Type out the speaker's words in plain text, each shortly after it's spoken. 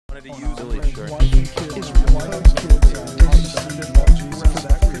wanted to use Billy Short.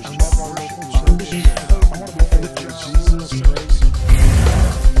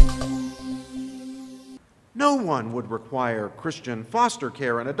 No one would require Christian foster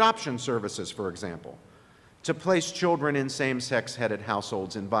care and adoption services, for example, to place children in same-sex headed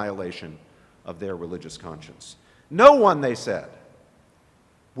households in violation of their religious conscience. No one, they said,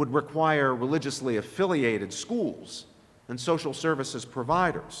 would require religiously affiliated schools and social services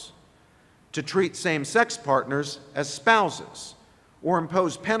providers to treat same-sex partners as spouses or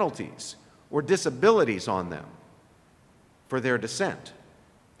impose penalties or disabilities on them for their dissent.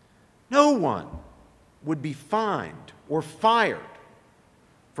 No one would be fined or fired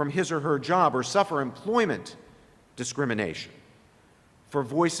from his or her job or suffer employment discrimination for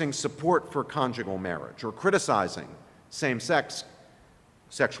voicing support for conjugal marriage or criticizing same-sex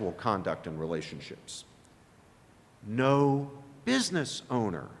sexual conduct and relationships. No business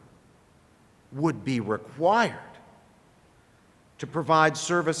owner would be required to provide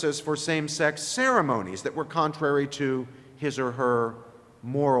services for same-sex ceremonies that were contrary to his or her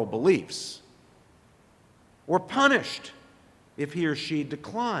moral beliefs, or punished if he or she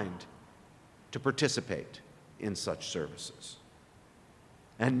declined to participate in such services.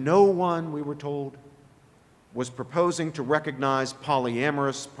 And no one, we were told, was proposing to recognize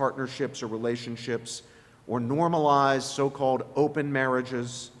polyamorous partnerships or relationships or normalize so-called open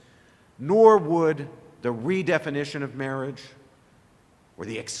marriages, nor would the redefinition of marriage or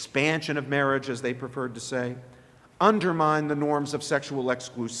the expansion of marriage, as they preferred to say, undermine the norms of sexual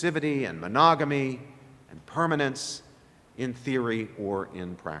exclusivity and monogamy and permanence in theory or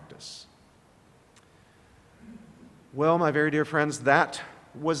in practice. Well, my very dear friends, that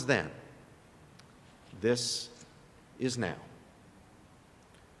was then. This is now.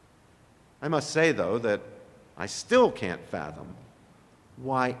 I must say, though, that I still can't fathom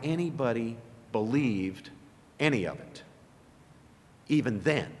why anybody believed any of it, even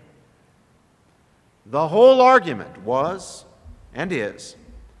then. The whole argument was, and is,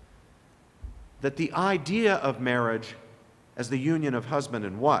 that the idea of marriage as the union of husband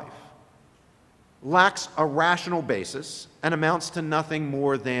and wife lacks a rational basis and amounts to nothing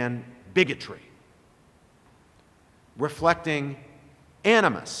more than bigotry, reflecting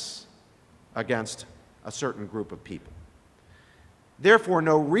animus against a certain group of people. Therefore,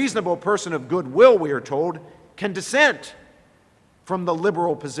 no reasonable person of goodwill, we are told, can dissent from the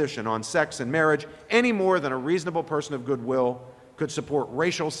liberal position on sex and marriage any more than a reasonable person of goodwill could support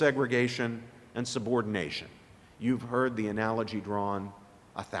racial segregation and subordination. You've heard the analogy drawn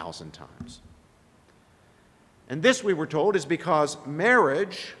 1,000 times. And this, we were told, is because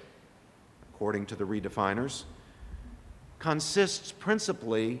marriage, according to the redefiners, consists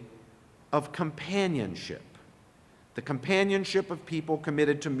principally of companionship, the companionship of people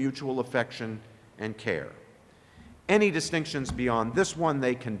committed to mutual affection and care. Any distinctions beyond this one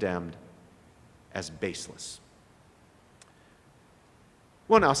they condemned as baseless.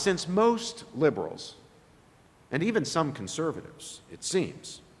 Well, now, since most liberals, and even some conservatives, it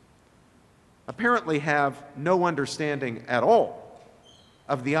seems, apparently have no understanding at all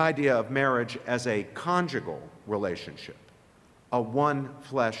of the idea of marriage as a conjugal relationship, a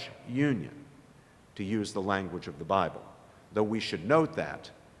one-flesh union, to use the language of the Bible, though we should note that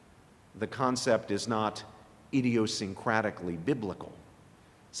the concept is not idiosyncratically biblical,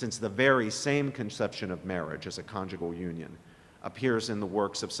 since the very same conception of marriage as a conjugal union appears in the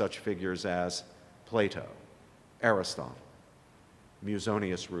works of such figures as Plato, Aristotle,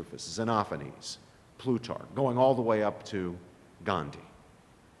 Musonius Rufus, Xenophanes, Plutarch, going all the way up to Gandhi.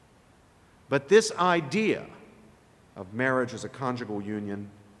 But this idea of marriage as a conjugal union,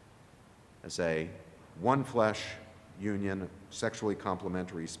 as a one-flesh union, sexually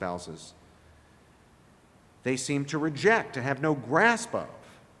complementary spouses, they seem to reject, to have no grasp of,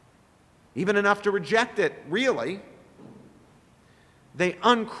 even enough to reject it, really. They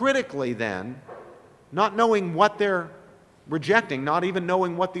uncritically then, not knowing what they're rejecting, not even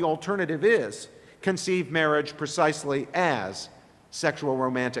knowing what the alternative is, conceive marriage precisely as sexual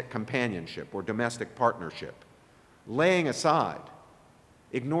romantic companionship or domestic partnership, laying aside,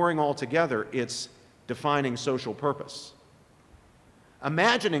 ignoring altogether its defining social purpose.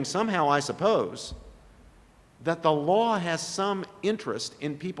 Imagining somehow, I suppose, that the law has some interest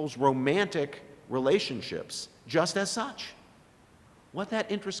in people's romantic relationships just as such. What that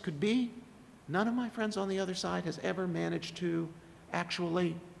interest could be, none of my friends on the other side has ever managed to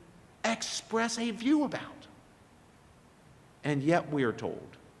actually express a view about. And yet we are told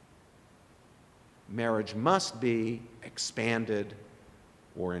marriage must be expanded,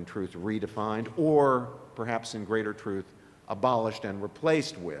 or in truth redefined, or perhaps in greater truth abolished and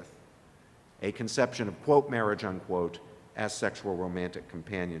replaced with a conception of, quote, marriage, unquote, as sexual romantic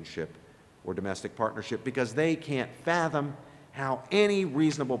companionship or domestic partnership, because they can't fathom how any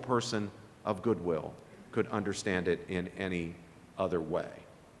reasonable person of goodwill could understand it in any other way.